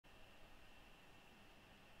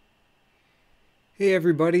Hey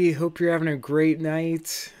everybody, hope you're having a great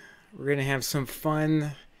night. We're going to have some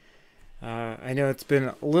fun. I know it's been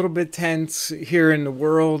a little bit tense here in the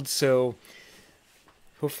world, so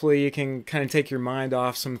hopefully you can kind of take your mind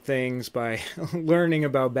off some things by learning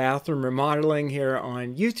about bathroom remodeling here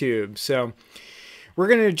on YouTube. So we're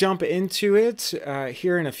going to jump into it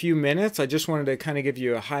here in a few minutes. I just wanted to kind of give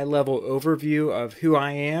you a high-level overview of who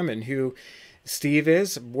I am and who Steve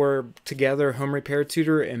is. We're together home repair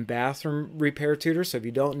tutor and bathroom repair tutor. So if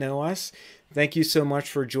you don't know us, thank you so much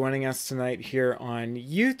for joining us tonight here on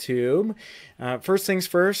YouTube. First things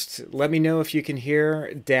first, let me know if you can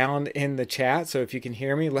hear down in the chat. So if you can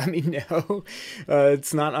hear me, let me know.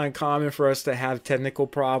 It's not uncommon for us to have technical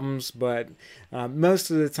problems, but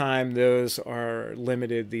most of the time those are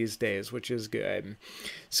limited these days, which is good.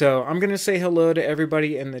 So I'm going to say hello to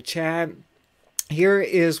everybody in the chat. Here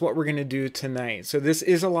is what we're going to do tonight. So this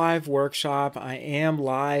is a live workshop. I am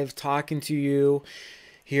live talking to you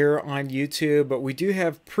here on YouTube, but we do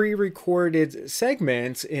have pre-recorded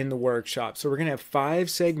segments in the workshop. So we're going to have 5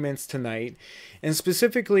 segments tonight. And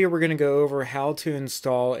specifically, we're going to go over how to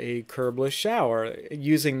install a curbless shower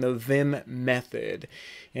using the VIM method.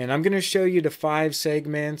 And I'm going to show you the 5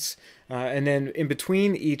 segments. And then in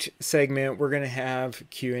between each segment, we're going to have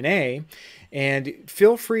Q&A. And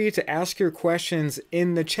feel free to ask your questions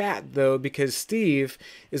in the chat, though, because Steve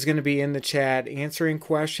is going to be in the chat answering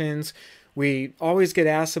questions. We always get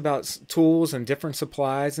asked about tools and different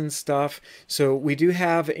supplies and stuff. So we do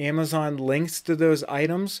have Amazon links to those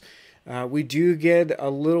items. We do get a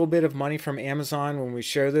little bit of money from Amazon when we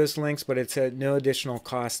share those links, but it's at no additional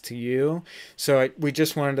cost to you. So we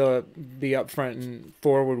just wanted to be upfront and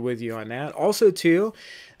forward with you on that. Also, too,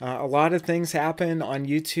 a lot of things happen on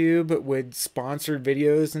YouTube with sponsored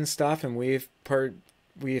videos and stuff, and we've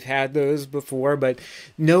had those before, but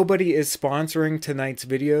nobody is sponsoring tonight's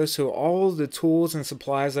video. So all the tools and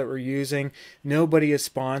supplies that we're using, nobody is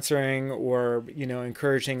sponsoring or,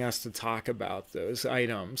 encouraging us to talk about those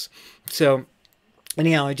items. So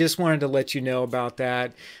anyhow, I just wanted to let you know about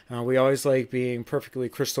that. We always like being perfectly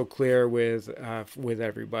crystal clear with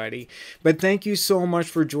everybody. But thank you so much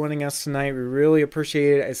for joining us tonight. We really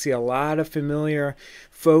appreciate it. I see a lot of familiar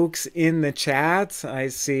folks in the chat. I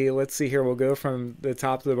see, let's see here, we'll go from the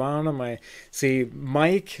top to the bottom. I see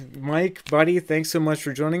Mike, buddy, thanks so much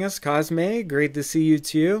for joining us. Cosme, great to see you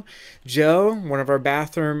too. Joe, one of our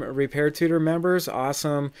bathroom repair tutor members,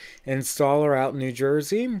 awesome installer out in New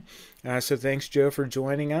Jersey. So thanks, Joe, for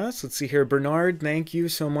joining us. Let's see here. Bernard, thank you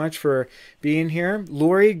so much for being here.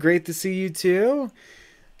 Lori, great to see you too.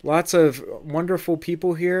 Lots of wonderful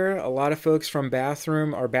people here. A lot of folks from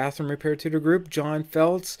our bathroom repair tutor group. John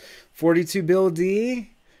Feltz, 42 Bill D.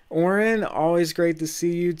 Oren, always great to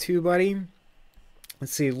see you too, buddy.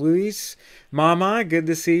 Let's see, Luis. Mama, good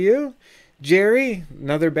to see you. Jerry,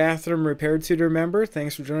 another bathroom repair tutor member.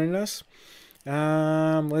 Thanks for joining us.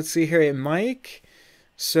 Let's see here. And Mike.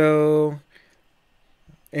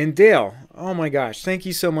 And Dale, oh my gosh, thank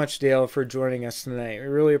you so much, Dale, for joining us tonight. We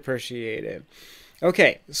really appreciate it.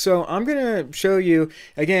 Okay, so I'm going to show you,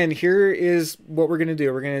 again, here is what we're going to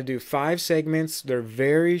do. We're going to do 5 segments. They're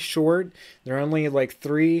very short. They're only like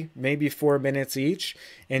 3, maybe 4 minutes each.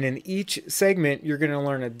 And in each segment, you're going to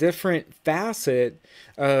learn a different facet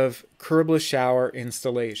of curbless shower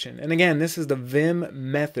installation. And again, this is the VIM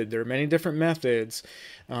method. There are many different methods,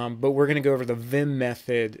 but we're going to go over the VIM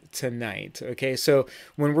method tonight. Okay, so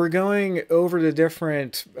when we're going over the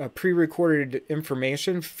different pre-recorded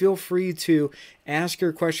information, feel free to ask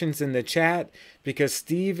your questions in the chat because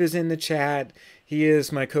Steve is in the chat. He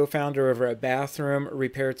is my co-founder over at Bathroom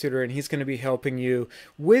Repair Tutor, and he's going to be helping you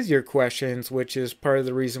with your questions, which is part of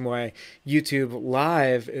the reason why YouTube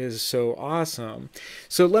Live is so awesome.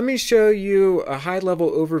 So let me show you a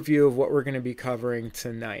high-level overview of what we're going to be covering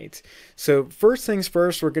tonight. So first things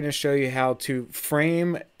first, we're going to show you how to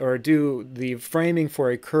frame or do the framing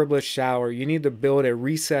for a curbless shower. You need to build a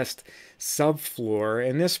recessed subfloor,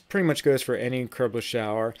 and this pretty much goes for any curbless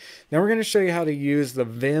shower. Now we're going to show you how to use the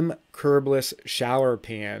VIM curbless shower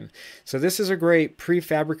pan. So this is a great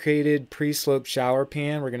prefabricated pre-sloped shower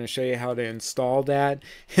pan. We're going to show you how to install that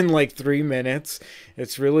in like 3 minutes.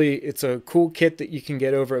 It's a cool kit that you can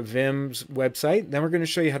get over at VIM's website. Then we're going to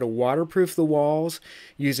show you how to waterproof the walls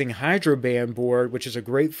using Hydroband board, which is a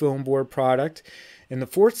great foam board product. In the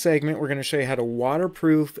 4th segment, we're going to show you how to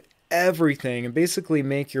waterproof everything and basically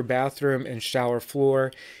make your bathroom and shower floor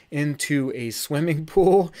into a swimming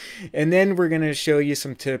pool. And then we're going to show you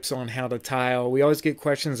some tips on how to tile. We always get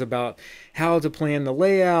questions about how to plan the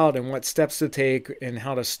layout and what steps to take and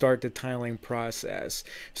how to start the tiling process.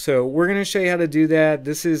 So we're going to show you how to do that.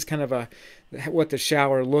 This is kind of what the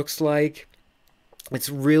shower looks like. It's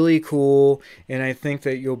really cool, and I think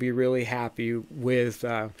that you'll be really happy with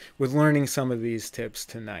learning some of these tips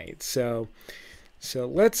tonight. So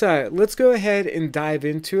let's go ahead and dive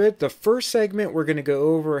into it. The first segment, we're going to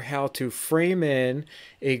go over how to frame in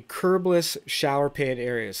a curbless shower pan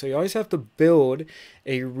area. So you always have to build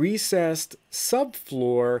a recessed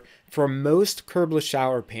subfloor for most curbless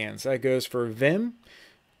shower pans. That goes for VIM,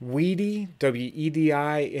 Weedy,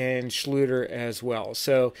 WEDI, and Schluter as well.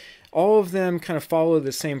 So all of them kind of follow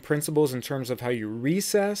the same principles in terms of how you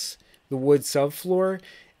recess the wood subfloor,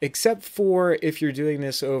 except for if you're doing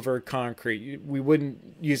this over concrete. We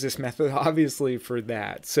wouldn't use this method, obviously, for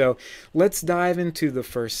that. So let's dive into the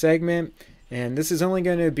first segment. And this is only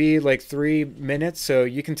going to be like 3 minutes, so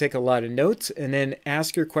you can take a lot of notes and then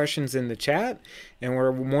ask your questions in the chat, and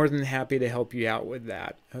we're more than happy to help you out with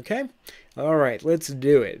that. Okay? All right, let's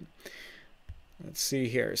do it. Let's see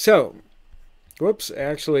here. So, whoops,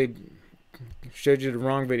 actually showed you the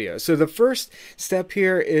wrong video. So the first step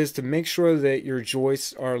here is to make sure that your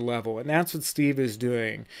joists are level, and that's what Steve is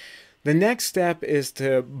doing. The next step is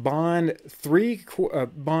to bond a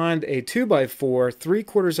 2x4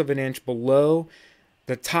 3/4 of an inch below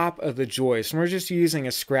the top of the joist. And we're just using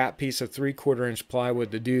a scrap piece of 3/4 inch plywood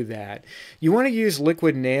to do that. You want to use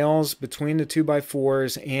liquid nails between the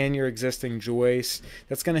 2x4s and your existing joist.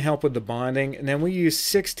 That's going to help with the bonding. And then we use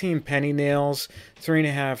 16 penny nails,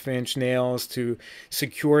 3.5 inch nails to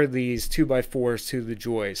secure these 2x4s to the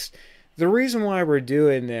joist. The reason why we're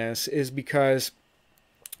doing this is because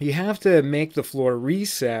you have to make the floor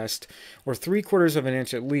recessed, or 3/4 of an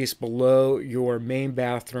inch at least, below your main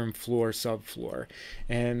bathroom floor subfloor.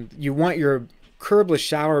 And you want your curbless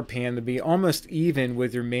shower pan to be almost even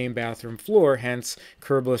with your main bathroom floor, hence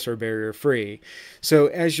curbless or barrier free. So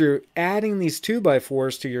as you're adding these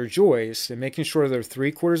 2x4s to your joist and making sure they're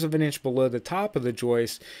 3/4 of an inch below the top of the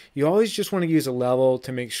joist, you always just want to use a level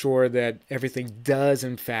to make sure that everything does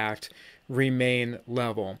in fact remain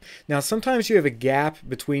level. Now sometimes you have a gap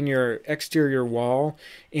between your exterior wall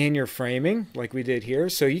and your framing, like we did here,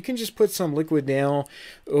 so you can just put some liquid nail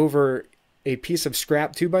over a piece of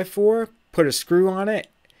scrap 2x4, put a screw on it,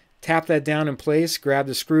 tap that down in place, grab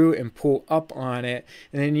the screw and pull up on it,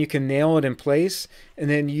 and then you can nail it in place, and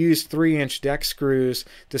then use 3-inch deck screws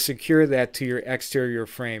to secure that to your exterior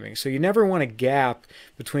framing. So you never want a gap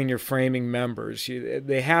between your framing members.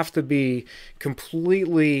 They have to be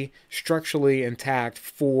completely structurally intact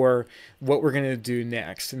for what we're going to do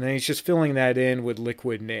next. And then he's just filling that in with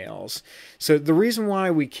liquid nails. So the reason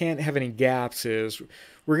why we can't have any gaps is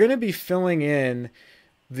we're going to be filling in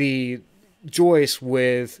the joist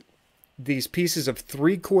with these pieces of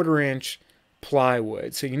 3/4 inch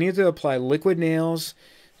plywood. So you need to apply liquid nails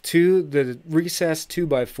to the recessed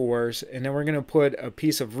 2x4s, and then we're going to put a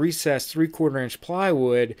piece of recessed 3/4 inch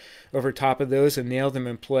plywood over top of those and nail them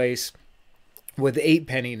in place with 8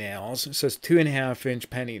 penny nails. So it's 2.5 inch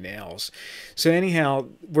penny nails. So anyhow,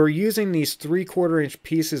 we're using these 3/4 inch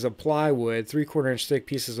pieces of plywood, 3/4 inch thick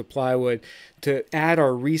pieces of plywood, to add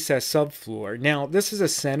our recessed subfloor. Now this is a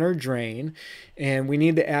center drain, and we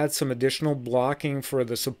need to add some additional blocking for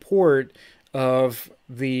the support of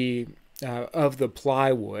the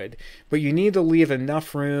plywood, but you need to leave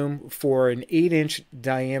enough room for an 8-inch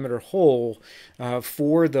diameter hole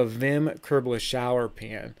for the VIM curbless shower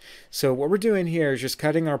pan. So what we're doing here is just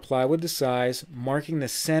cutting our plywood to size, marking the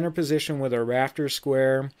center position with our rafter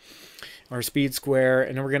square, our speed square,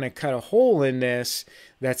 and then we're going to cut a hole in this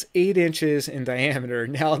that's 8 inches in diameter.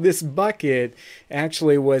 Now this bucket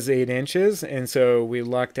actually was 8 inches, and so we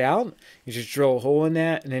lucked out. You just drill a hole in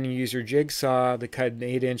that, and then you use your jigsaw to cut an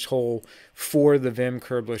 8-inch hole for the VIM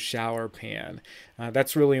curbless shower pan.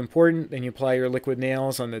 That's really important. Then you apply your liquid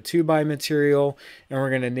nails on the 2x material, and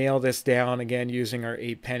we're going to nail this down again using our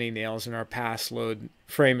 8 penny nails and our pass load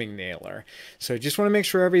framing nailer. So just want to make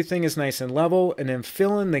sure everything is nice and level, and then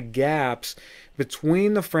fill in the gaps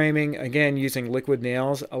between the framing, again using liquid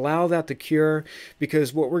nails. Allow that to cure,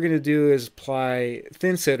 because what we're going to do is apply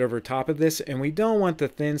thin set over top of this, and we don't want the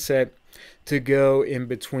thin set to go in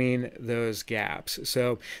between those gaps.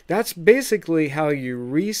 So that's basically how you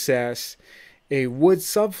recess a wood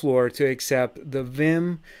subfloor to accept the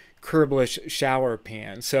VIM curbless shower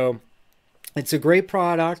pan. So it's a great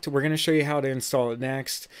product. We're going to show you how to install it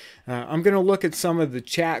next. I'm going to look at some of the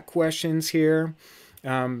chat questions here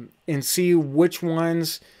and see which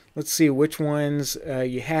ones, let's see which ones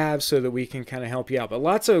you have, so that we can kind of help you out. But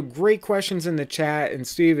lots of great questions in the chat, and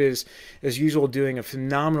Steve is, as usual, doing a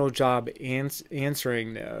phenomenal job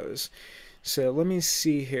answering those. So let me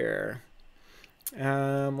see here.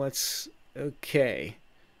 Okay.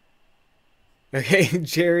 Okay,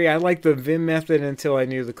 Jerry, I like the VIM method until I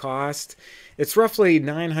knew the cost. It's roughly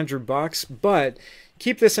 900 bucks, but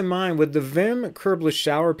keep this in mind with the VIM curbless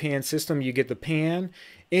shower pan system, you get the pan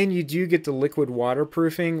and you do get the liquid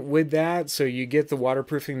waterproofing with that. So you get the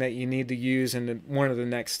waterproofing that you need to use in one of the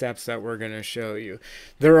next steps that we're going to show you.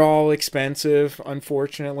 They're all expensive,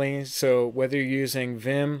 unfortunately. So whether you're using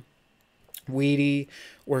VIM, Weedy,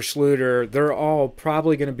 or Schluter, they're all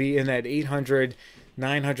probably going to be in that 800,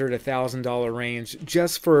 900, $1,000 range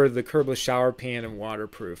just for the curbless shower pan and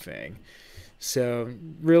waterproofing. So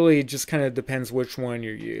really just kind of depends which one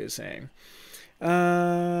you're using.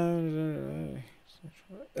 Oh,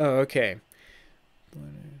 okay.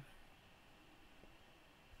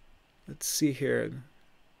 Let's see here.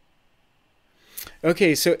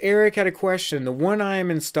 Okay, so Eric had a question. The one I am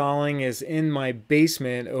installing is in my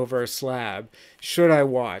basement over a slab. Should I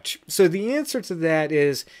watch? So the answer to that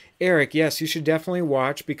is, Eric, yes, you should definitely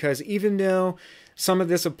watch, because even though some of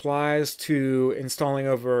this applies to installing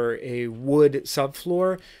over a wood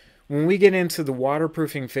subfloor, when we get into the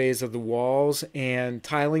waterproofing phase of the walls and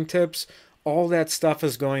tiling tips, all that stuff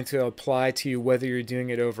is going to apply to you whether you're doing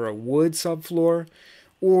it over a wood subfloor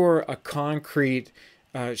or a concrete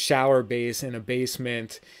shower base in a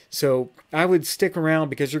basement. So I would stick around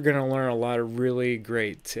because you're going to learn a lot of really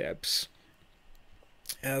great tips.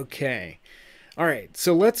 Okay. All right.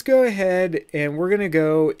 So let's go ahead and we're going to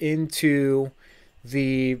go into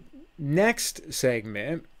the next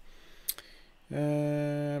segment.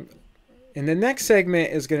 And the next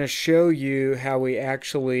segment is going to show you how we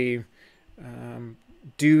actually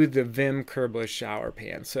do the VIM curbless shower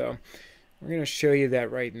pan. So we're going to show you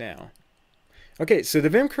that right now. Okay, so the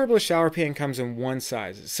VIM curbless shower pan comes in one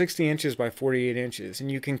size. It's 60 inches by 48 inches, and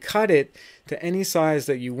you can cut it to any size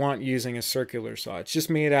that you want using a circular saw. It's just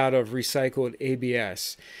made out of recycled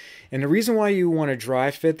ABS. And the reason why you want to dry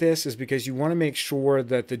fit this is because you want to make sure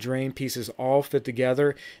that the drain pieces all fit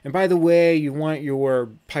together. And by the way, you want your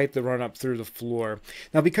pipe to run up through the floor.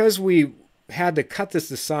 Now, because we had to cut this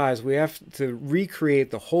to size, we have to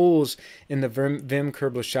recreate the holes in the VIM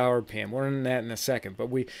curbless shower pan. More on that in a second, but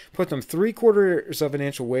we put them 3/4 of an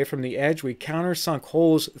inch away from the edge. We countersunk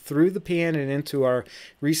holes through the pan and into our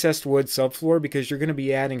recessed wood subfloor because you're going to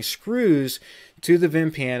be adding screws to the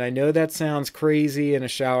VIM pan. I know that sounds crazy in a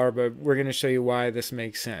shower, but we're going to show you why this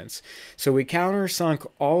makes sense. So we countersunk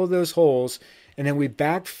all of those holes, and then we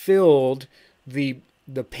backfilled the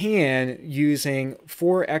pan using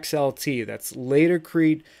 4XLT. That's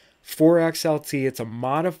Laticrete 4XLT. It's a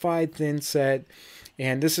modified thin set,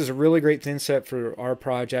 and this is a really great thin set for our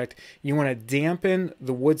project. You want to dampen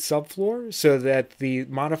the wood subfloor so that the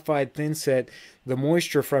modified thin set, the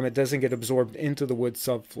moisture from it doesn't get absorbed into the wood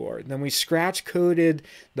subfloor. Then we scratch coated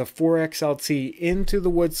the 4XLT into the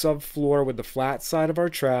wood subfloor with the flat side of our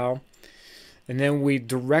trowel. And then we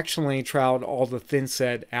directionally troweled all the thin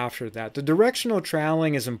set after that. The directional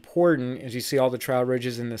troweling is important, as you see all the trowel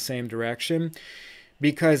ridges in the same direction,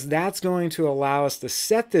 because that's going to allow us to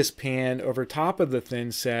set this pan over top of the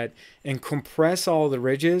thin set and compress all the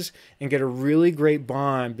ridges and get a really great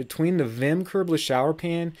bond between the VIM curbless shower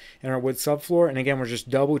pan and our wood subfloor. And again, we're just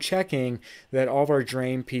double checking that all of our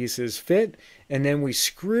drain pieces fit. And then we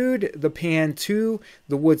screwed the pan to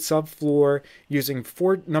the wood subfloor using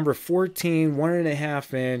number 14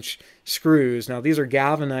 1.5 inch screws. Now these are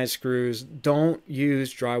galvanized screws. Don't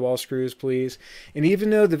use drywall screws, please. And even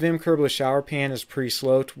though the VIM curbless shower pan is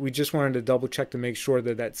pre-sloped, we just wanted to double check to make sure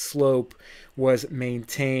that that slope was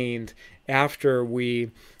maintained after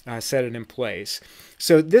we set it in place.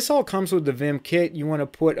 So this all comes with the VIM kit. You want to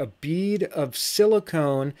put a bead of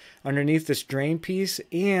silicone underneath this drain piece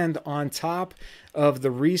and on top of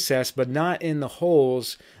the recess, but not in the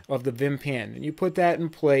holes of the VIM pan. And you put that in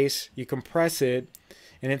place, you compress it,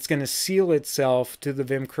 and it's going to seal itself to the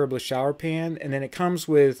VIM curbless shower pan. And then it comes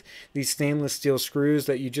with these stainless steel screws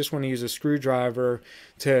that you just want to use a screwdriver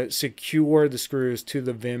to secure the screws to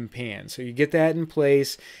the VIM pan. So you get that in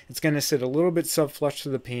place. It's going to sit a little bit subflush to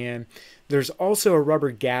the pan. There's also a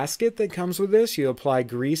rubber gasket that comes with this. You apply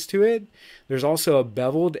grease to it. There's also a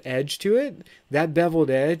beveled edge to it. That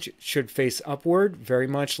beveled edge should face upward, very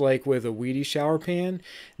much like with a weedy shower pan. And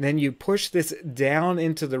then you push this down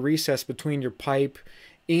into the recess between your pipe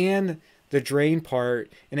and the drain part,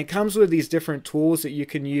 and it comes with these different tools that you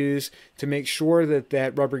can use to make sure that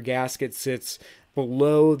that rubber gasket sits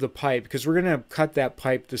below the pipe, because we're going to cut that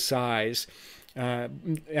pipe to size.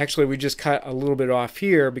 Actually, we just cut a little bit off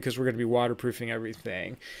here because we're going to be waterproofing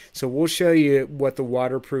everything. So we'll show you what the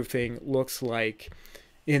waterproofing looks like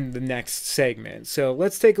in the next segment. So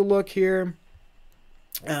let's take a look here.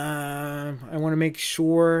 I want to make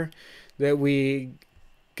sure that we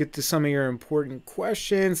get to some of your important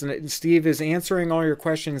questions. And Steve is answering all your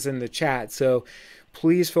questions in the chat, so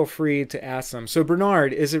please feel free to ask them. So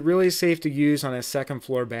Bernard, is it really safe to use on a second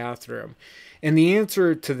floor bathroom? And the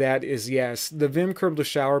answer to that is yes. The VIM curbless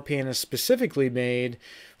shower pan is specifically made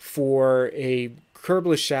for a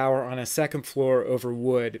curbless shower on a second floor over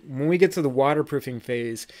wood. When we get to the waterproofing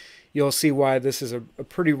phase, you'll see why this is a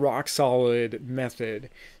pretty rock solid method.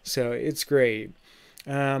 So it's great.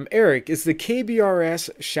 Eric, is the KBRS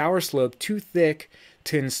shower slope too thick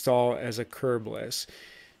to install as a curbless?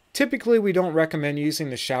 Typically, we don't recommend using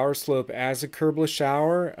the shower slope as a curbless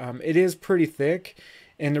shower. It is pretty thick,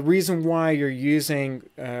 and the reason why you're using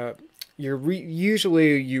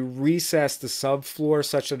usually you recess the subfloor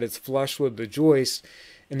such that it's flush with the joist,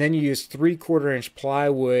 and then you use 3/4 inch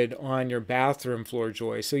plywood on your bathroom floor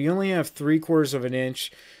joist. So you only have 3/4 of an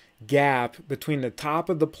inch gap between the top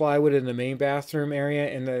of the plywood in the main bathroom area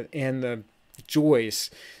and the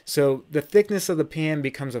joist. So the thickness of the pan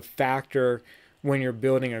becomes a factor when you're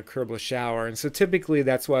building a curbless shower. And so typically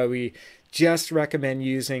that's why we just recommend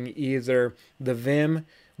using either the VIM,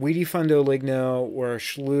 Weedy Fundo Ligno, or a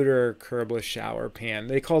Schluter curbless shower pan.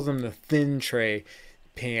 They call them the thin tray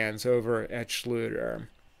pans over at Schluter.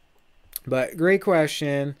 But great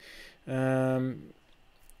question. Let's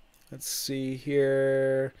see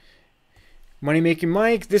here. Money Making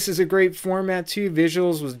Mike, this is a great format too.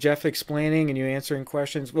 Visuals with Jeff explaining and you answering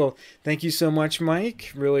questions. Well, thank you so much,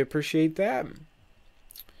 Mike. Really appreciate that.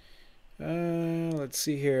 Let's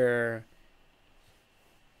see here.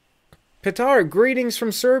 Petar, greetings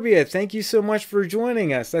from Serbia. Thank you so much for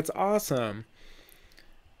joining us. That's awesome.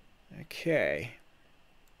 Okay.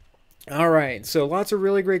 All right. So lots of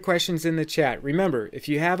really great questions in the chat. Remember, if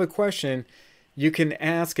you have a question, you can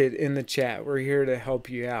ask it in the chat. We're here to help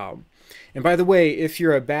you out. And by the way, if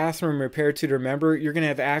you're a bathroom repair tutor member, you're going to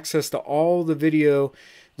have access to all the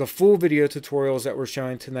full video tutorials that we're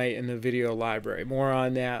showing tonight in the video library. More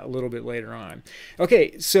on that a little bit later on.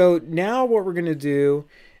 Okay, so now what we're going to do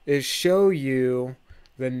is show you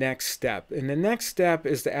the next step. And the next step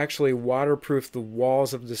is to actually waterproof the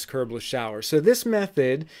walls of this curbless shower. So this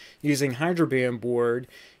method, using Hydroband board,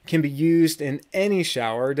 can be used in any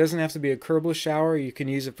shower. It doesn't have to be a curbless shower. You can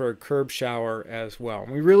use it for a curb shower as well.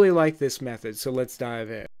 And we really like this method, so let's dive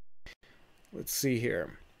in. Let's see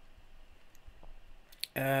here.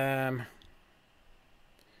 Let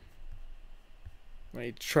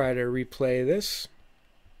me try to replay this.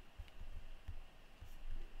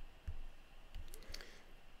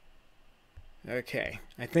 Okay,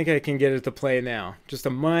 I think I can get it to play now. Just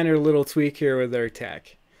a minor little tweak here with our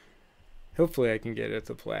tech. Hopefully I can get it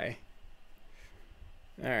to play.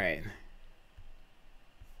 All right.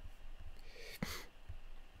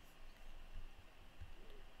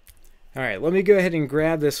 All right, let me go ahead and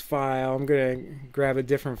grab this file. I'm going to grab a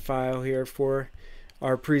different file here for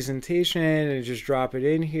our presentation and just drop it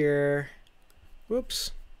in here.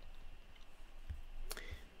 Whoops.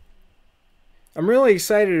 I'm really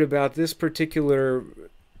excited about this particular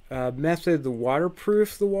method, the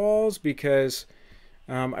waterproof the walls, because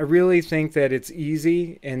I really think that it's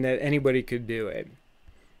easy and that anybody could do it.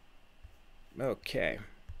 Okay.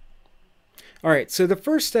 All right, so the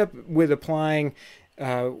first step with applying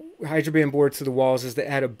Hydroband board to the walls is to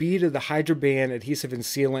add a bead of the Hydroband adhesive and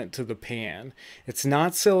sealant to the pan. It's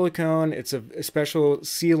not silicone, it's a special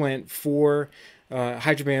sealant for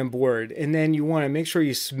Hydroband board. And then you want to make sure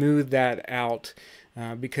you smooth that out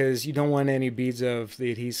because you don't want any beads of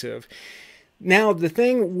the adhesive. Now, the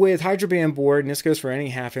thing with Hydroband board, and this goes for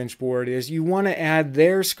any 1/2 inch board, is you want to add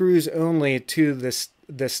their screws only to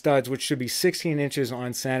the studs, which should be 16 inches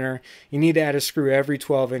on center. You need to add a screw every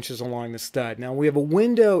 12 inches along the stud. Now, we have a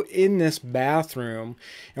window in this bathroom,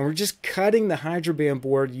 and we're just cutting the Hydroband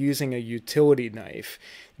board using a utility knife.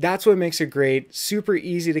 That's what makes it great. Super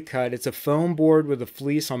easy to cut. It's a foam board with a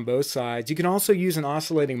fleece on both sides. You can also use an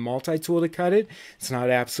oscillating multi-tool to cut it. It's not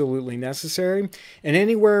absolutely necessary. And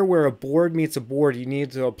anywhere where a board meets a board, you need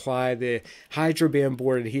to apply the Hydroband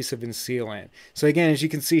board adhesive and sealant. So again, as you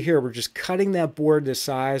can see here, we're just cutting that board to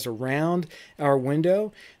size around our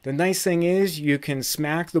window. The nice thing is you can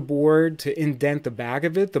smack the board to indent the back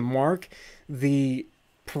of it to mark the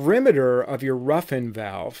perimeter of your rough-in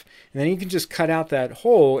valve, and then you can just cut out that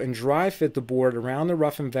hole and dry fit the board around the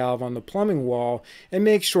rough-in valve on the plumbing wall and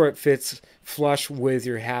make sure it fits flush with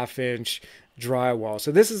your 1/2 inch drywall.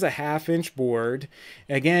 So this is a 1/2 inch board.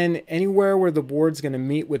 Again, anywhere where the board's going to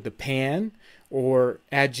meet with the pan or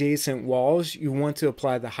adjacent walls, you want to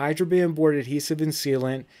apply the Hydroband board adhesive and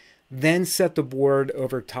sealant, then set the board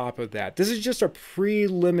over top of that. This is just a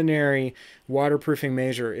preliminary waterproofing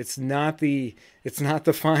measure. It's not the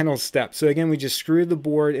final step. So again, we just screw the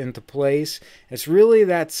board into place. It's really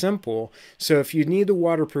that simple. So if you need to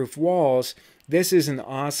waterproof walls, this is an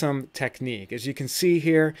awesome technique. As you can see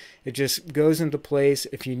here, it just goes into place.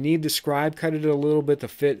 If you need to scribe cut it a little bit to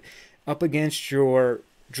fit up against your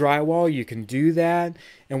drywall, you can do that.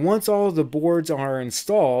 And once all of the boards are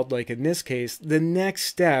installed, like in this case, the next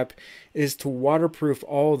step is to waterproof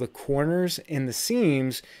all of the corners and the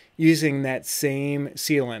seams using that same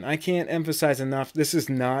sealant. I can't emphasize enough, this is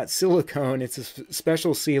not silicone, it's a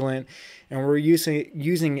special sealant, and we're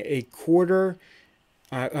using a corner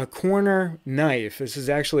knife. This is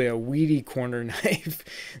actually a weedy corner knife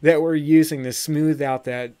that we're using to smooth out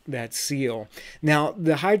that seal. Now,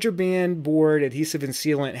 the Hydraband board adhesive and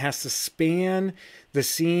sealant has to span the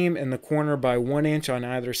seam and the corner by 1 inch on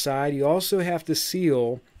either side. You also have to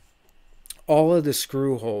seal all of the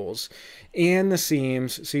screw holes and the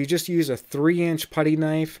seams. So you just use a 3-inch putty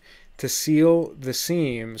knife to seal the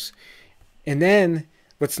seams. And then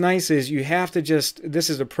what's nice is you have to this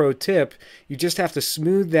is a pro tip, you just have to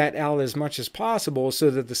smooth that out as much as possible so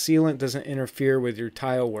that the sealant doesn't interfere with your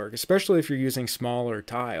tile work, especially if you're using smaller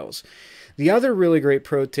tiles. The other really great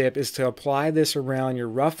pro tip is to apply this around your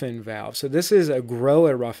rough-in valve. So this is a grow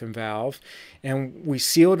rough-in valve, and we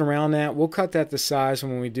sealed around that. We'll cut that to size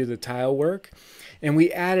when we do the tile work. And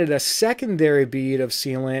we added a secondary bead of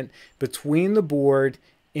sealant between the board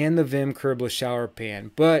and the VIM curbless shower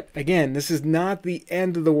pan. But again, this is not the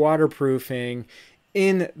end of the waterproofing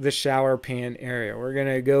in the shower pan area. We're going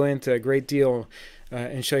to go into a great deal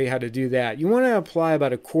and show you how to do that. You want to apply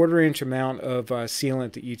about a 1/4 inch amount of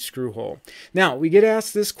sealant to each screw hole. Now, we get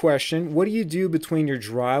asked this question: what do you do between your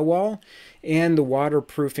drywall and the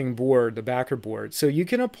waterproofing board, the backer board? So you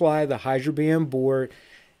can apply the Hydraband board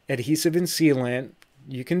adhesive and sealant.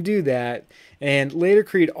 You can do that. And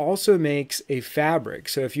Latercrete also makes a fabric.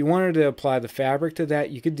 So if you wanted to apply the fabric to that,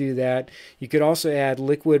 you could do that. You could also add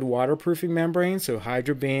liquid waterproofing membrane, so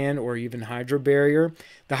Hydraband or even Hydro Barrier.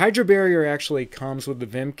 The Hydro Barrier actually comes with the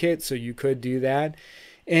VIM kit, so you could do that.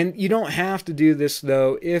 And you don't have to do this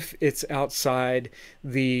though if it's outside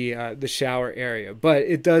the shower area, but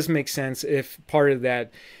it does make sense if part of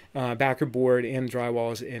that backer board and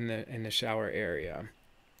drywall is in the shower area.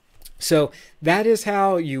 So that is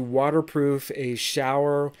how you waterproof a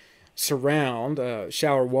shower surround,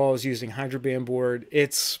 shower walls using Hydraband board.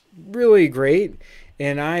 It's really great,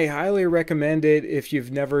 and I highly recommend it if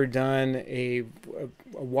you've never done a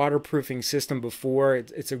waterproofing system before.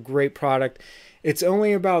 It's a great product. It's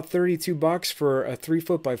only about 32 bucks for a 3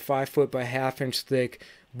 foot by 5 foot by 1/2 inch thick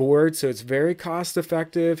board, so it's very cost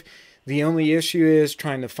effective. The only issue is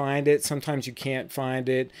trying to find it. Sometimes you can't find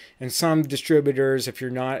it. And some distributors, if you're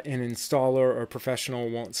not an installer or professional,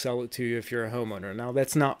 won't sell it to you if you're a homeowner. Now,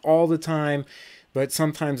 that's not all the time, but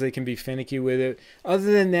sometimes they can be finicky with it.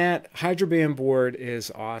 Other than that, Hydraband board is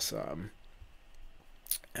awesome.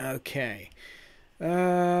 Okay.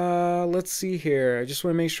 Let's see here. I just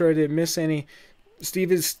want to make sure I didn't miss any.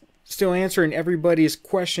 Steve is still answering everybody's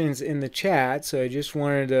questions in the chat, so I just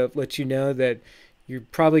wanted to let you know that you're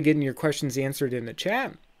probably getting your questions answered in the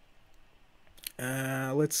chat.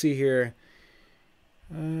 Let's see here.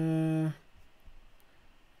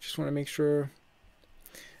 Just want to make sure.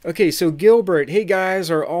 Okay, so Gilbert, hey guys,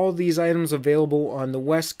 are all these items available on the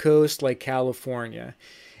West Coast like California?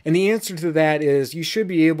 And the answer to that is you should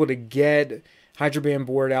be able to get Hydraband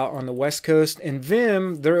board out on the West Coast. And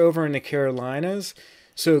VIM, they're over in the Carolinas.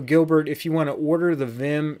 So Gilbert, if you want to order the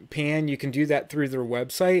VIM pan, you can do that through their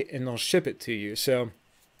website and they'll ship it to you. So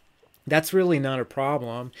that's really not a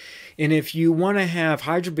problem. And if you want to have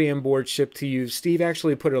Hydraband board shipped to you, Steve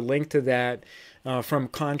actually put a link to that from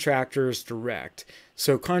Contractors Direct.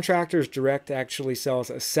 So Contractors Direct actually sells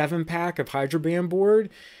a 7-pack of Hydraband board,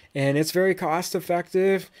 and it's very cost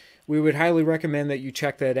effective. We would highly recommend that you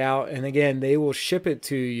check that out. And again, they will ship it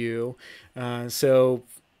to you. So,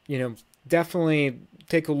 you know, definitely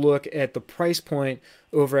take a look at the price point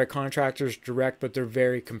over at Contractors Direct, but they're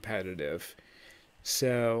very competitive.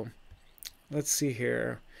 So let's see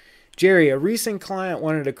here. Jerry, a recent client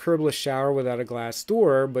wanted a curbless shower without a glass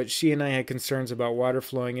door, but she and I had concerns about water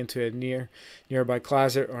flowing into a nearby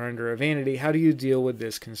closet or under a vanity. How do you deal with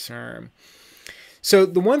this concern? So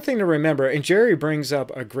the one thing to remember, and Jerry brings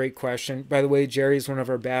up a great question. By the way, Jerry is one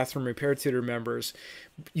of our bathroom repair tutor members.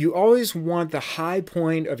 You always want the high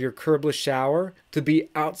point of your curbless shower to be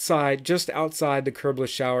outside, just outside the curbless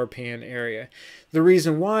shower pan area. The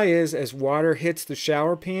reason why is as water hits the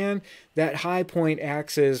shower pan, that high point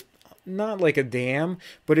acts as not like a dam,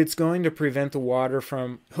 but it's going to prevent the water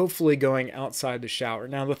from hopefully going outside the shower.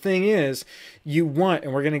 Now, the thing is, you want,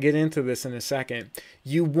 and we're going to get into this in a second,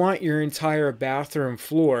 you want your entire bathroom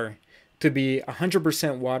floor to be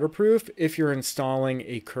 100% waterproof if you're installing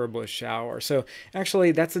a curbless shower. So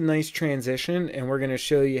actually, that's a nice transition, and we're going to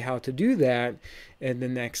show you how to do that in the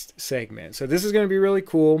next segment. So this is going to be really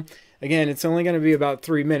cool. Again, it's only going to be about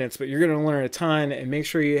 3 minutes, but you're going to learn a ton, and make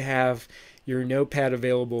sure you have your notepad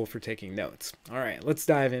available for taking notes. All right, let's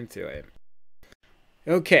dive into it.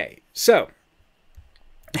 Okay, so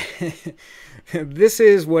this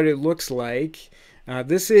is what it looks like.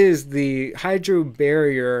 This is the hydro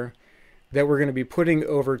barrier that we're going to be putting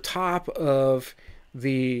over top of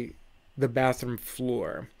the bathroom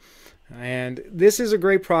floor. And this is a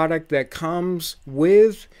great product that comes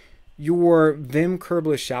with your VIM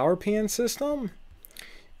curbless shower pan system.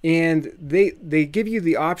 And they give you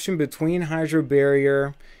the option between hydro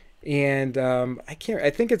barrier and I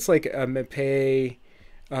think it's like a MetPay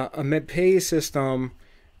system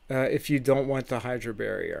if you don't want the hydro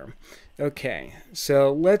barrier. Okay,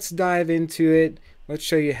 so let's dive into it. Let's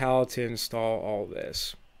show you how to install all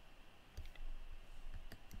this.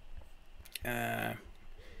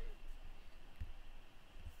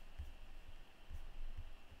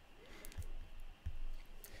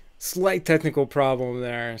 Slight technical problem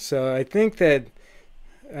there. So I think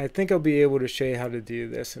I'll be able to show you how to do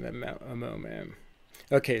this in a moment.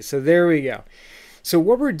 Okay, so there we go. So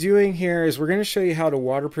what we're doing here is we're going to show you how to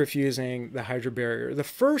waterproof using the hydro barrier. The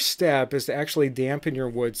first step is to actually dampen your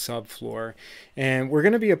wood subfloor. And we're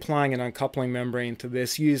going to be applying an uncoupling membrane to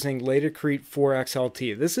this using Laticrete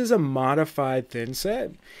 4XLT. This is a modified thin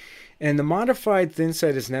set. And the modified thin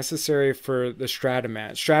set is necessary for the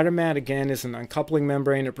Stratamat. Stratamat, again, is an uncoupling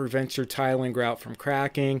membrane. It prevents your tiling grout from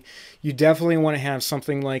cracking. You definitely want to have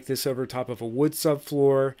something like this over top of a wood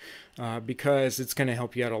subfloor because it's going to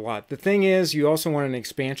help you out a lot. The thing is, you also want an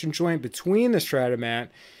expansion joint between the Stratamat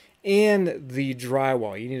and the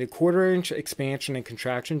drywall. You need a 1/4 inch expansion and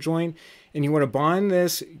contraction joint, and you want to bond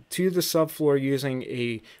this to the subfloor using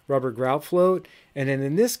a rubber grout float. And then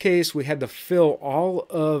in this case, we had to fill all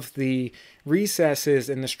of the recesses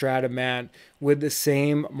in the Stratamat with the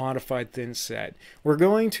same modified thin set. We're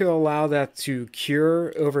going to allow that to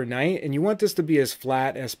cure overnight, and you want this to be as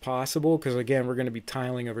flat as possible because, again, we're going to be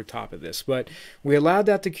tiling over top of this. But we allowed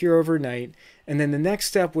that to cure overnight, and then the next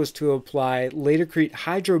step was to apply Laticrete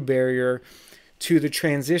hydro barrier to the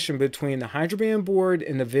transition between the hydroband board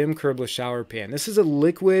and the VIM curbless shower pan. This is a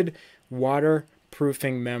liquid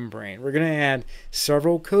waterproofing membrane. We're going to add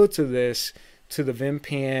several coats of this to the VIM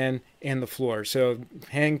pan and the floor. So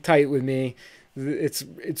hang tight with me.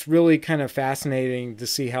 It's really kind of fascinating to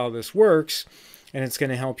see how this works, and it's going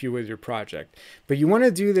to help you with your project. But you want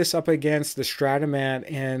to do this up against the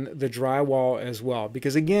Stratamat and the drywall as well,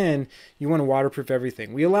 because again, you want to waterproof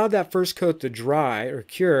everything. We allowed that first coat to dry or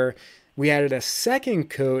cure. We added a second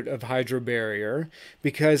coat of hydro barrier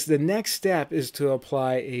because the next step is to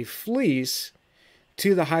apply a fleece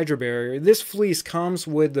to the hydro barrier. This fleece comes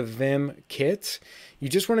with the VIM kit. You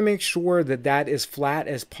just want to make sure that that is flat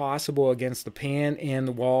as possible against the pan and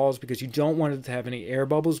the walls because you don't want it to have any air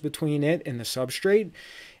bubbles between it and the substrate,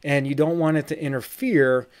 and you don't want it to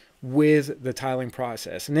interfere with the tiling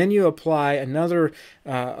process. And then you apply another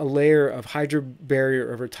a layer of hydro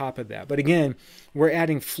barrier over top of that. But again, we're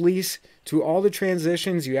adding fleece to all the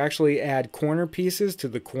transitions. You actually add corner pieces to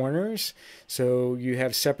the corners, so you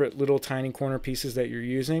have separate little tiny corner pieces that you're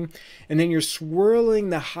using, and then you're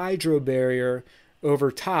swirling the hydro barrier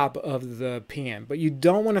over top of the pan. But you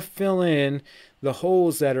don't want to fill in the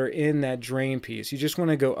holes that are in that drain piece. You just want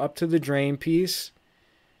to go up to the drain piece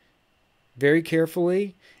very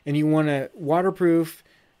carefully, and you want to waterproof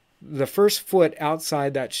the first foot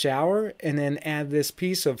outside that shower and then add this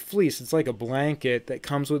piece of fleece. It's like a blanket that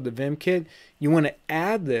comes with the VIM kit. You want to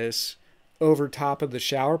add this over top of the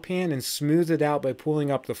shower pan and smooth it out by pulling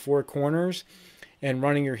up the 4 corners and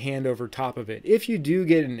running your hand over top of it. If you do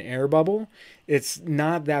get an air bubble, it's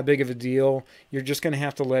not that big of a deal. You're just going to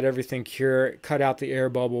have to let everything cure, cut out the air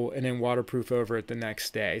bubble, and then waterproof over it the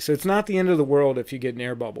next day. So it's not the end of the world if you get an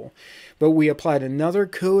air bubble. But we applied another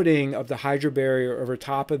coating of the hydro barrier over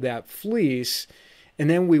top of that fleece, and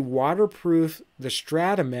then we waterproof the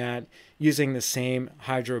Stratamat using the same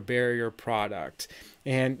hydro barrier product.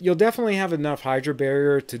 And you'll definitely have enough hydro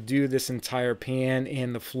barrier to do this entire pan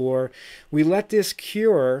and the floor. We let this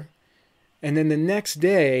cure, and then the next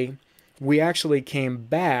day we actually came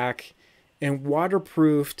back and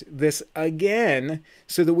waterproofed this again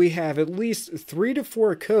so that we have at least 3 to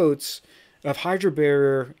 4 coats of hydro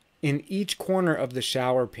barrier in each corner of the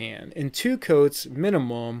shower pan and 2 coats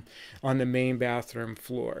minimum on the main bathroom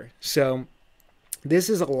floor. So this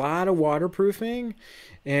is a lot of waterproofing,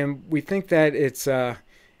 and we think that it's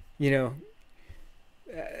you know,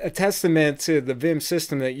 a testament to the VIM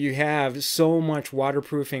system that you have so much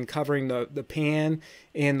waterproofing covering the pan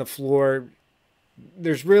and the floor.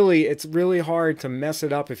 It's really hard to mess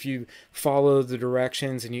it up if you follow the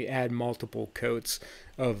directions and you add multiple coats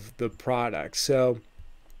of the product. So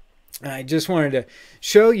I just wanted to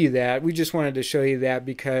show you that. We just wanted to show you that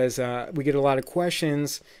because we get a lot of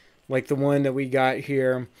questions like the one that we got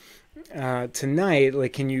here tonight.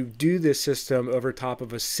 Like, can you do this system over top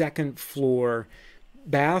of a second floor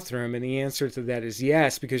bathroom? And the answer to that is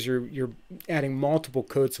yes, because you're adding multiple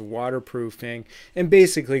coats of waterproofing and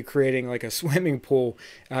basically creating like a swimming pool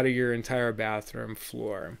out of your entire bathroom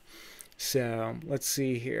floor. So let's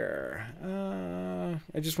see here.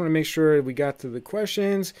 I just want to make sure we got to the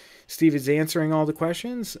questions. Steve is answering all the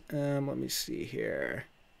questions. Let me see here.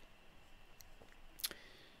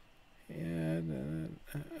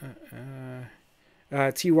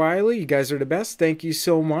 T. Wiley, you guys are the best. Thank you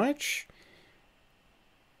so much.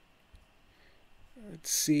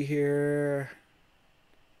 Let's see here.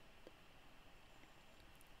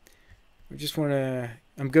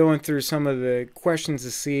 I'm going through some of the questions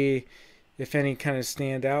to see if any kind of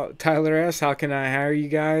stand out. Tyler S., how can I hire you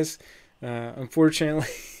guys? Unfortunately,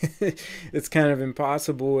 it's kind of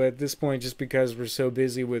impossible at this point just because we're so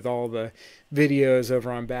busy with all the videos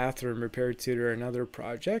over on Bathroom Repair Tutor and other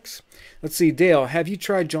projects. Let's see, Dale, have you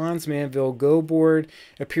tried John's Manville Go board?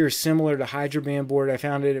 Appears similar to Hydroban board. I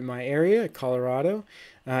found it in my area, Colorado,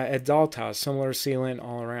 at Dalthouse. Similar sealant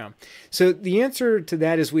all around. So the answer to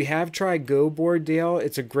that is we have tried Go board, Dale.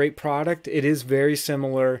 It's a great product. It is very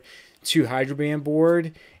similar to Hydroban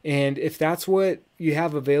board, and if that's what you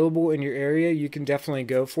have available in your area, you can definitely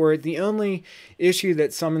go for it. The only issue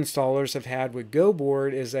that some installers have had with Go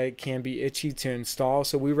board is that it can be itchy to install,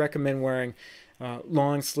 so we recommend wearing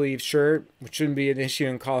long sleeve shirt, which shouldn't be an issue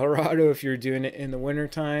in Colorado if you're doing it in the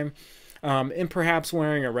wintertime, and perhaps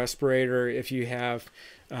wearing a respirator if you have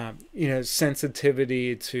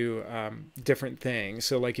sensitivity to different things,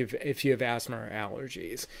 so like if you have asthma or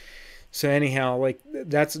allergies. So anyhow, like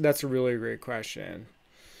that's a really great question.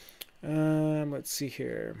 Let's see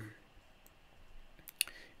here.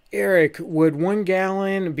 Eric, would 1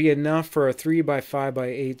 gallon be enough for a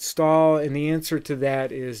 3x5x8 stall? And the answer to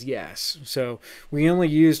that is yes. So we only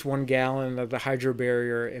used 1 gallon of the hydro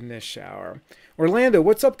barrier in this shower. Orlando,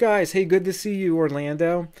 what's up, guys? Hey, good to see you,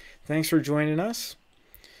 Orlando. Thanks for joining us.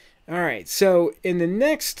 All right, so in the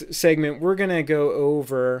next segment, we're going to go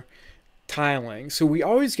over tiling. So we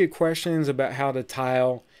always get questions about how to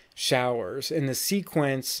tile showers and the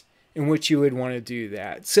sequence in which you would want to do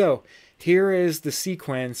that. So here is the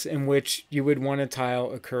sequence in which you would want to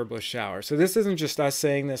tile a curbless shower. So this isn't just us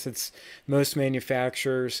saying this, it's most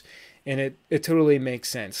manufacturers, and it totally makes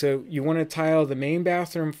sense. So you want to tile the main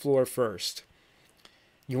bathroom floor first.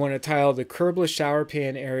 You want to tile the curbless shower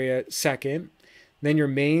pan area second, then your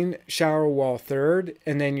main shower wall third,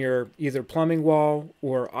 and then your either plumbing wall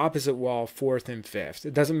or opposite wall fourth and fifth.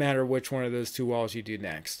 It doesn't matter which one of those 2 walls you do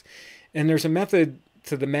next. And there's a method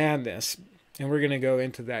to the madness, and we're going to go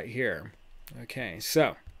into that here. Okay,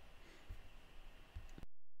 so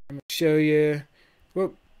I'm going to show you.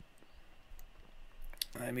 Whoop.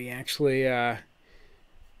 Let me actually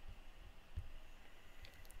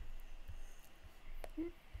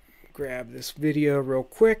grab this video real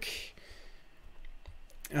quick.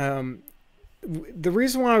 The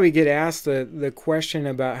reason why we get asked the question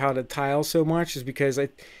about how to tile so much is because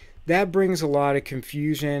that brings a lot of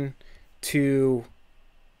confusion to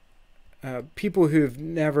people who've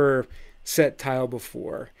never set tile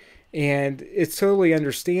before. And it's totally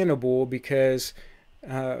understandable because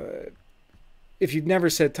if you've never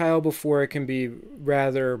set tile before, it can be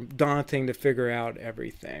rather daunting to figure out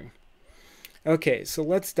everything. Okay, so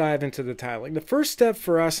let's dive into the tiling. The first step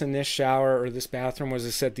for us in this shower or this bathroom was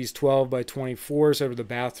to set these 12x24s over the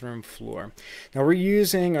bathroom floor. Now we're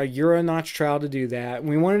using a Euro notch trowel to do that.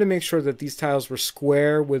 We wanted to make sure that these tiles were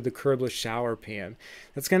square with the curbless shower pan.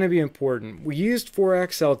 That's going to be important. We used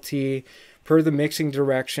 4XLT per the mixing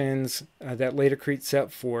directions that Laticrete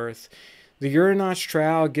set forth. The Euro notch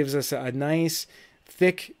trowel gives us a nice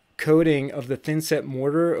thick coating of the thin set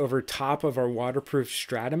mortar over top of our waterproof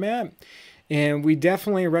Stratamat. And we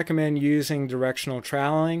definitely recommend using directional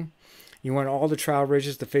troweling. You want all the trowel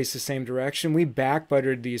ridges to face the same direction. We back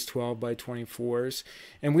buttered these 12x24s,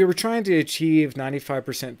 and we were trying to achieve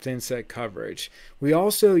 95% thin set coverage. We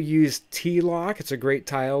also used T-Lock. It's a great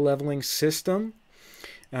tile leveling system.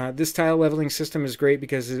 This tile leveling system is great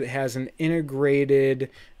because it has an integrated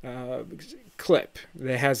clip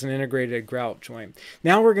that has an integrated grout joint.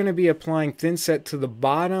 Now we're going to be applying thin set to the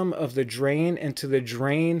bottom of the drain and to the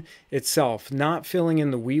drain itself. Not filling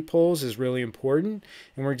in the weep holes is really important,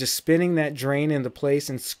 and we're just spinning that drain into place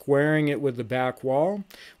and squaring it with the back wall.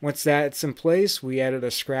 Once that's in place, we added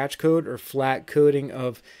a scratch coat or flat coating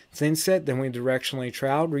of thin set, then we directionally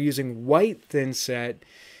troweled. We're using white thin set,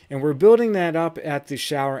 and we're building that up at the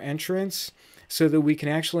shower entrance so that we can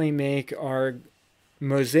actually make our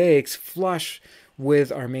mosaics flush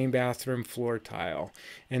with our main bathroom floor tile.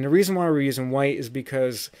 And the reason why we're using white is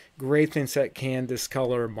because gray thin set can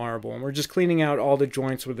discolor marble. And we're just cleaning out all the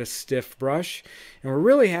joints with a stiff brush. And we're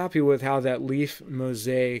really happy with how that leaf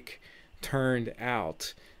mosaic turned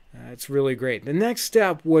out. It's really great. The next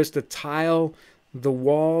step was to tile the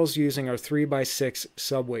walls using our 3x6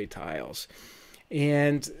 subway tiles.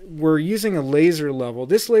 And we're using a laser level.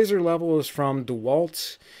 This laser level is from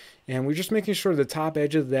DeWalt. And we're just making sure the top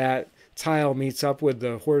edge of that tile meets up with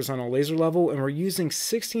the horizontal laser level. And we're using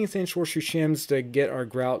 16th inch horseshoe shims to get our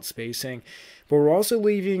grout spacing. But we're also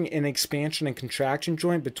leaving an expansion and contraction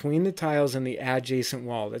joint between the tiles and the adjacent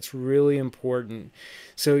wall. That's really important.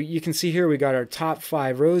 So you can see here we got our top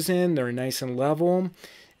 5 rows in. They're nice and level.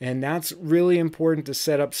 And that's really important to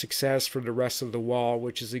set up success for the rest of the wall,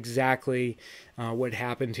 which is exactly what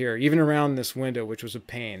happened here, even around this window, which was a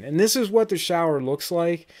pain. And this is what the shower looks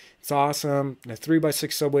like. It's awesome. The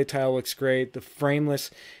 3x6 subway tile looks great. The frameless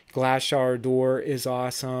glass shower door is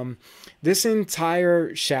awesome. This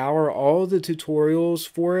entire shower, all the tutorials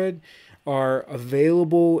for it are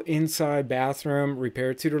available inside Bathroom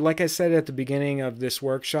Repair Tutor. Like I said at the beginning of this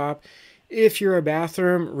workshop, if you're a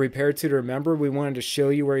Bathroom Repair Tutor member, we wanted to show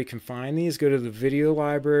you where you can find these. Go to the video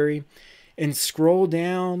library and scroll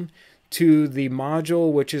down to the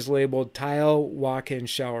module which is labeled Tile Walk-In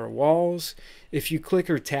Shower Walls. If you click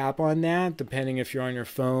or tap on that, depending if you're on your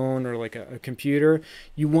phone or like a computer,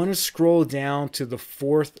 you want to scroll down to the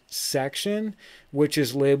 4th section, which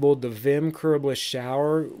is labeled the VIM Curbless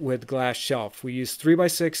Shower with Glass Shelf. We used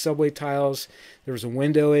 3x6 subway tiles. There was a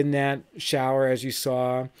window in that shower, as you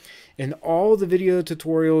saw. And all the video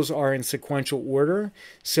tutorials are in sequential order.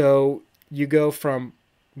 So you go from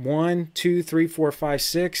 1, 2, 3, 4, 5,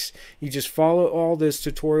 6. You just follow all those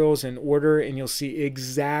tutorials in order, and you'll see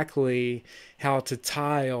exactly how to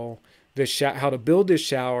tile the how to build this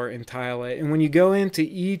shower and tile it. And when you go into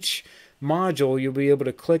each module, you'll be able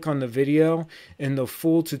to click on the video, and the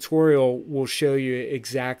full tutorial will show you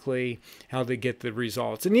exactly how to get the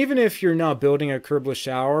results. And even if you're not building a curbless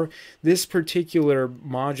shower, this particular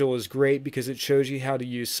module is great because it shows you how to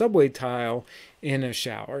use subway tile in a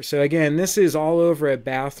shower. So again, this is all over at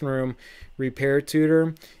Bathroom Repair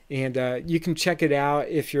Tutor, and you can check it out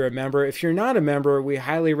if you're a member. If you're not a member, we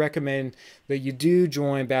highly recommend that you do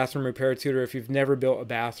join Bathroom Repair Tutor if you've never built a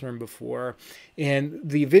bathroom before. And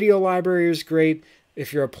the video library is great.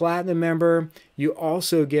 If you're a Platinum member, you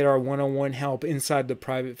also get our one-on-one help inside the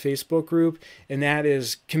private Facebook group, and that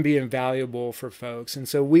can be invaluable for folks. And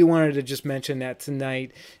so we wanted to just mention that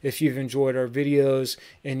tonight. If you've enjoyed our videos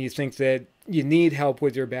and you think that you need help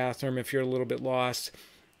with your bathroom, if you're a little bit lost,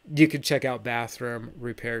 you could check out Bathroom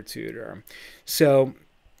Repair Tutor. So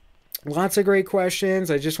lots of great questions.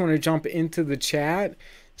 I just want to jump into the chat,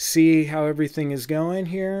 see how everything is going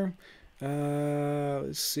here.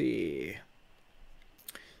 Let's see.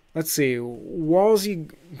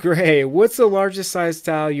 Wallsy Gray, what's the largest size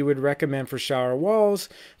tile you would recommend for shower walls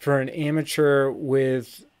for an amateur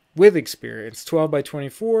with experience? 12 by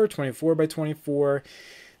 24, 24 by 24.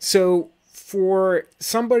 So for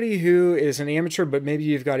somebody who is an amateur, but maybe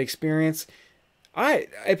you've got experience, I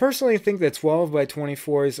personally think that 12 by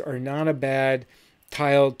 24s are not a bad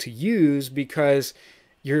tile to use because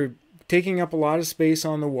you're taking up a lot of space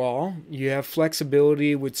on the wall. You have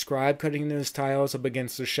flexibility with scribe cutting those tiles up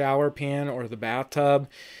against the shower pan or the bathtub,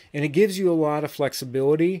 and it gives you a lot of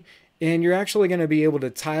flexibility, and you're actually going to be able to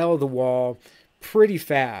tile the wall pretty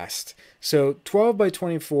fast. So 12 by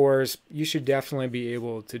 24s, you should definitely be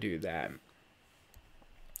able to do that.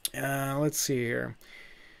 Let's see here.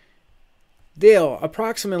 Dale,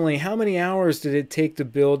 approximately how many hours did it take to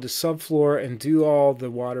build the subfloor and do all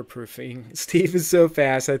the waterproofing? Steve is so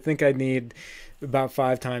fast, I think I need about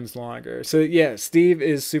 5 times longer. So yeah, Steve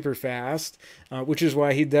is super fast, which is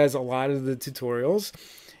why he does a lot of the tutorials.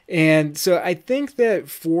 And so I think that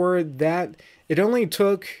for that, it only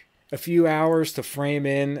took a few hours to frame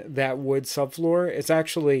in that wood subfloor. It's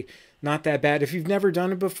actually not that bad. If you've never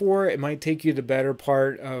done it before, it might take you the better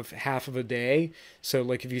part of half of a day. So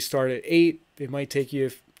like if you start at 8, it might take you,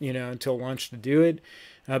 until lunch to do it.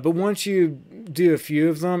 But once you do a few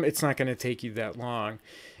of them, it's not going to take you that long.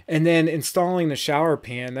 And then installing the shower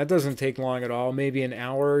pan, that doesn't take long at all, maybe an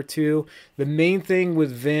hour or two. The main thing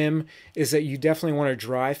with VIM is that you definitely want to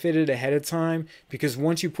dry fit it ahead of time, because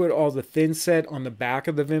once you put all the thin set on the back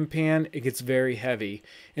of the VIM pan, it gets very heavy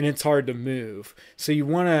and it's hard to move. So you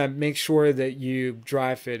want to make sure that you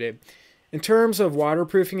dry fit it. In terms of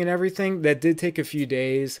waterproofing and everything, that did take a few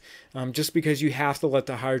days, just because you have to let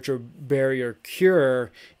the hydro barrier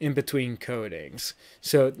cure in between coatings.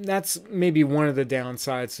 So that's maybe one of the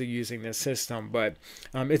downsides to using this system, but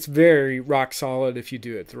it's very rock solid if you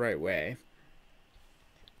do it the right way.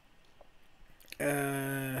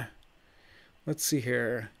 Let's see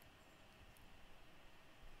here.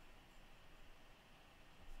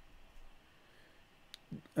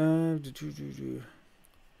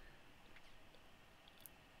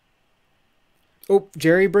 Oh,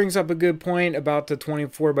 Jerry brings up a good point about the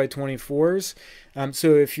 24 by 24s.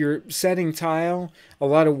 So if you're setting tile, a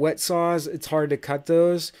lot of wet saws, it's hard to cut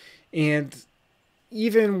those. And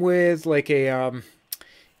even with like a,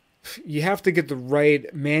 you have to get the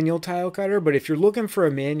right manual tile cutter. But if you're looking for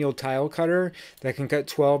a manual tile cutter that can cut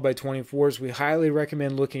 12 by 24s, we highly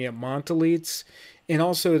recommend looking at Montelites and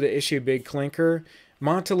also the Issue Big Clinker.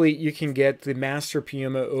 Montelite, you can get the Master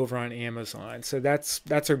Puma over on Amazon. So that's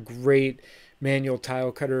a great manual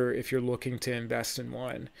tile cutter if you're looking to invest in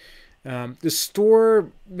one. The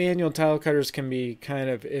store manual tile cutters can be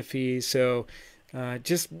kind of iffy, so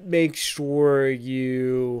just make sure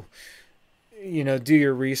you do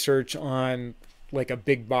your research on like a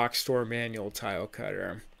big box store manual tile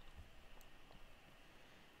cutter.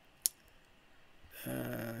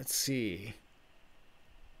 Let's see.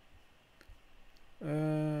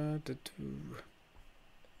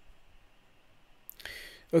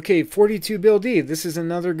 Okay, 42 Bill D. This is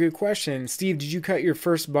another good question. Steve, did you cut your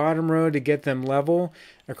first bottom row to get them level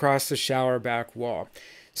across the shower back wall?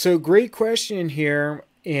 So great question here,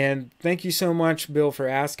 and thank you so much, Bill, for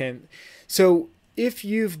asking. So if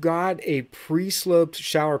you've got a pre-sloped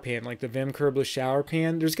shower pan, like the VIM Curbless shower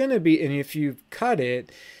pan, there's going to be, and if you cut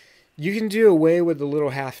it, you can do away with the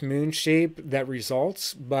little half moon shape that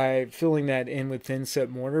results by filling that in with thin set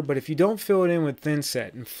mortar. But if you don't fill it in with thin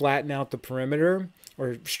set and flatten out the perimeter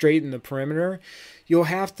or straighten the perimeter, you'll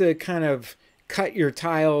have to kind of cut your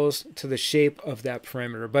tiles to the shape of that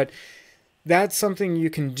perimeter. But that's something you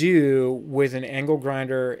can do with an angle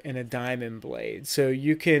grinder and a diamond blade. So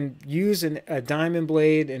you can use a diamond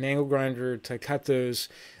blade and angle grinder to cut those,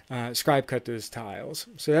 scribe cut those tiles.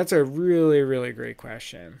 So that's a really, really great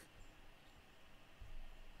question.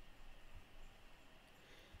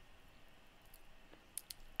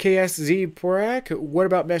 KSZ Porak, what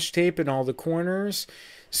about mesh tape in all the corners?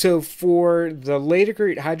 So for the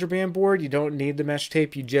Laticrete Hydroband board, you don't need the mesh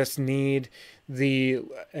tape. You just need the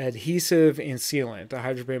adhesive and sealant, the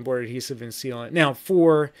Hydroband board adhesive and sealant. Now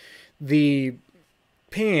for the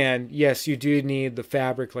pan, yes, you do need the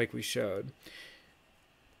fabric like we showed.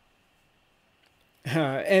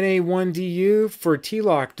 NA1DU for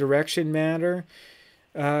T-lock direction matter.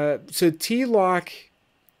 So T-lock,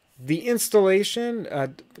 the installation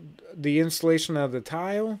of the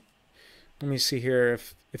tile. Let me see here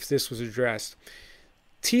if this was addressed.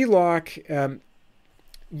 T-lock,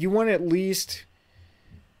 you want at least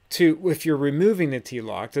to, if you're removing the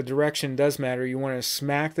T-lock, the direction does matter. You want to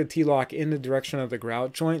smack the T-lock in the direction of the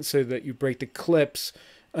grout joint so that you break the clips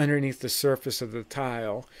underneath the surface of the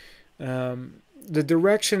tile. The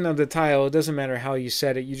direction of the tile, it doesn't matter how you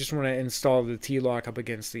set it. You just want to install the T-lock up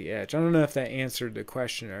against the edge. I don't know if that answered the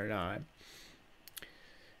question or not.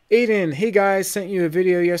 Aiden, hey guys, sent you a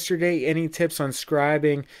video yesterday. Any tips on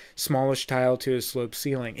scribing smallish tile to a sloped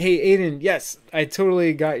ceiling? Hey Aiden, yes, I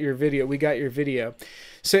totally got your video. We got your video.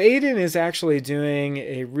 So Aiden is actually doing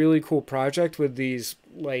a really cool project with these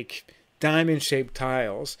like diamond shaped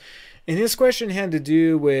tiles. And his question had to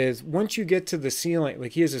do with once you get to the ceiling,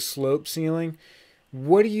 like he has a slope ceiling,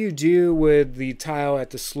 what do you do with the tile at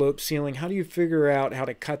the slope ceiling? How do you figure out how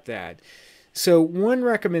to cut that? So one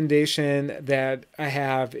recommendation that I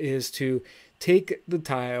have is to take the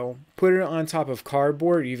tile, put it on top of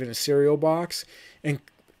cardboard, even a cereal box, and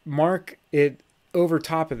mark it over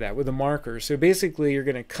top of that with a marker. So basically you're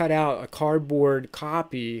going to cut out a cardboard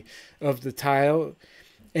copy of the tile,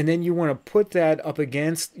 and then you want to put that up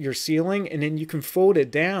against your ceiling, and then you can fold it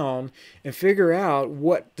down and figure out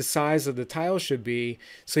what the size of the tile should be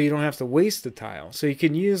so you don't have to waste the tile. So you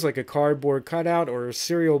can use like a cardboard cutout or a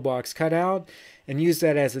cereal box cutout and use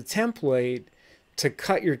that as a template to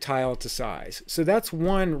cut your tile to size. So that's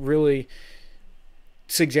one really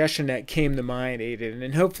suggestion that came to mind, Aiden,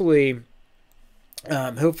 and hopefully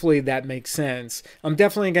Hopefully that makes sense.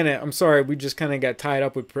 I'm sorry, we just kind of got tied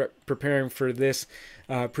up with preparing for this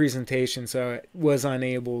presentation, so I was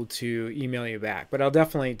unable to email you back, but I'll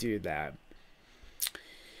definitely do that.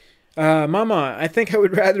 Mama, I think I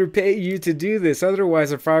would rather pay you to do this.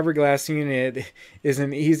 Otherwise, a fiberglass unit is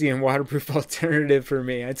an easy and waterproof alternative for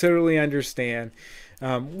me. I totally understand.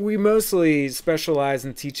 We mostly specialize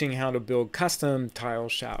in teaching how to build custom tile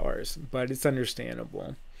showers, but it's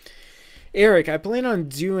understandable. Eric, I plan on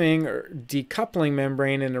doing decoupling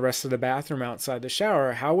membrane in the rest of the bathroom outside the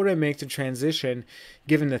shower. How would I make the transition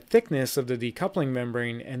given the thickness of the decoupling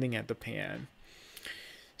membrane ending at the pan?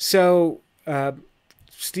 So,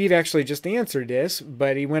 Steve actually just answered this,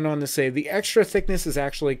 but he went on to say the extra thickness is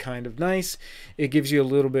actually kind of nice. It gives you a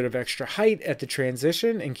little bit of extra height at the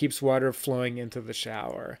transition and keeps water flowing into the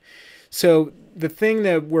shower. So the thing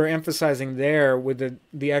that we're emphasizing there with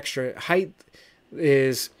the extra height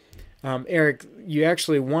is, Eric, you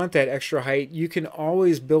actually want that extra height. You can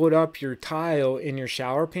always build up your tile in your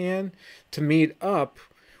shower pan to meet up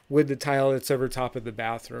with the tile that's over top of the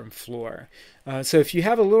bathroom floor. So if you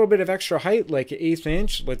have a little bit of extra height, like an 1/8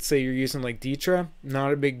 inch, let's say you're using like Ditra,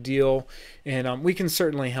 not a big deal. And we can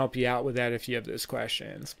certainly help you out with that if you have those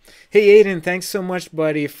questions. Hey, Aiden, thanks so much,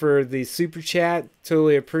 buddy, for the super chat.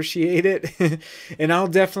 Totally appreciate it. And I'll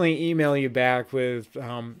definitely email you back with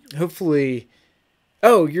hopefully...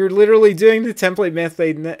 Oh, you're literally doing the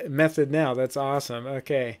template method now. That's awesome.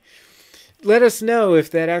 Okay. Let us know if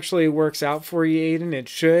that actually works out for you, Aiden. It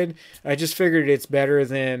should. I just figured it's better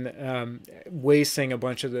than wasting a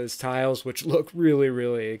bunch of those tiles, which look really,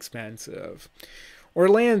 really expensive.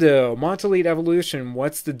 Orlando, Montelete Evolution,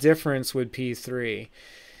 what's the difference with P3?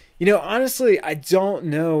 You know, honestly, I don't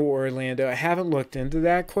know, Orlando. I haven't looked into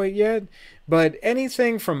that quite yet. But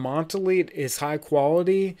anything from Montelete is high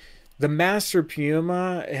quality. The Master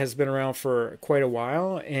Puma has been around for quite a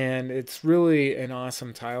while, and it's really an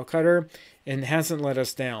awesome tile cutter and hasn't let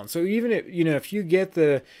us down. So even if, you know, if you get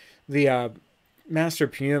the Master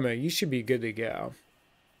Puma, you should be good to go.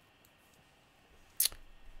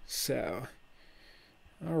 So,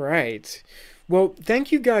 all right. Well,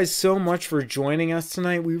 thank you guys so much for joining us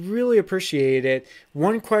tonight. We really appreciate it.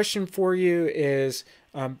 One question for you is,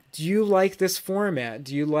 do you like this format?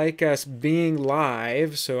 Do you like us being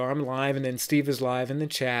live? So I'm live and then Steve is live in the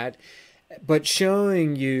chat, but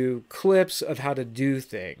showing you clips of how to do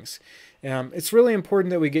things. It's really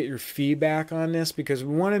important that we get your feedback on this because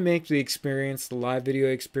we want to make the experience, the live video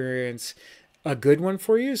experience, a good one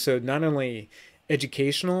for you. So not only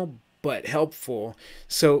educational, but helpful.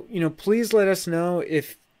 So, you know, please let us know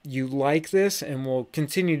if you like this and we'll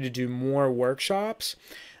continue to do more workshops.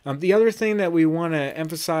 The other thing that we want to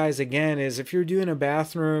emphasize again is if you're doing a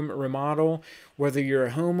bathroom remodel, whether you're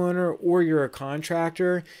a homeowner or you're a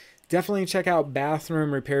contractor, definitely check out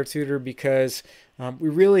Bathroom Repair Tutor because we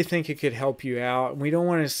really think it could help you out. We don't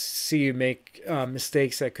want to see you make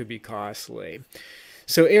mistakes that could be costly.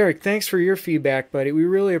 So Eric, thanks for your feedback, buddy. We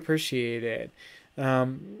really appreciate it.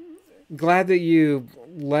 Glad that you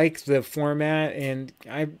like the format, and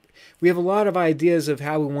we have a lot of ideas of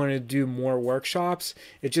how we want to do more workshops.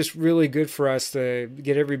 It's just really good for us to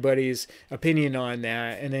get everybody's opinion on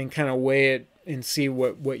that and then kind of weigh it and see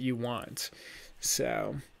what you want.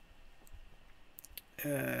 So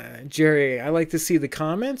Jerry, I like to see the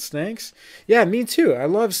comments. Thanks. Yeah, me too. I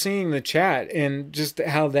love seeing the chat and just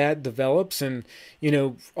how that develops and, you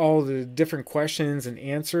know, all the different questions and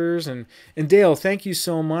answers. And Dale, thank you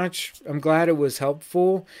so much. I'm glad it was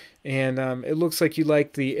helpful. And it looks like you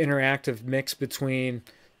like the interactive mix between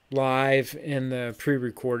live and the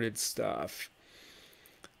pre-recorded stuff.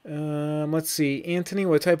 Let's see. Anthony,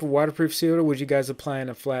 what type of waterproof sealer would you guys apply on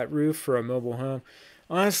a flat roof for a mobile home?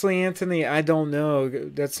 Honestly, Anthony, I don't know.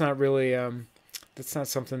 That's not really, that's not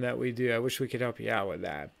something that we do. I wish we could help you out with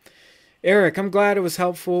that. Eric, I'm glad it was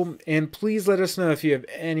helpful. And please let us know if you have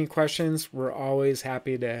any questions. We're always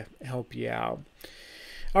happy to help you out.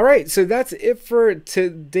 All right, so that's it for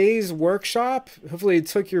today's workshop. Hopefully it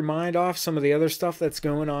took your mind off some of the other stuff that's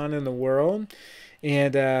going on in the world.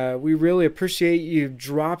 And we really appreciate you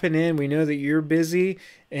dropping in. We know that you're busy,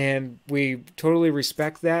 and we totally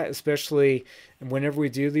respect that, especially whenever we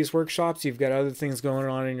do these workshops. You've got other things going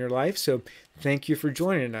on in your life, so thank you for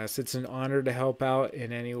joining us. It's an honor to help out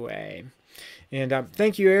in any way. And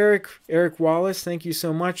thank you, Eric. Eric Wallace, thank you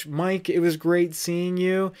so much. Mike, it was great seeing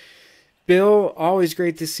you. Bill, always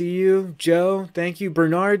great to see you. Joe, thank you.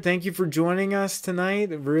 Bernard, thank you for joining us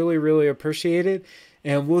tonight. Really, really appreciate it.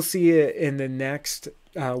 And we'll see you in the next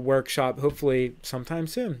workshop, hopefully sometime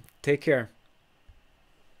soon. Take care.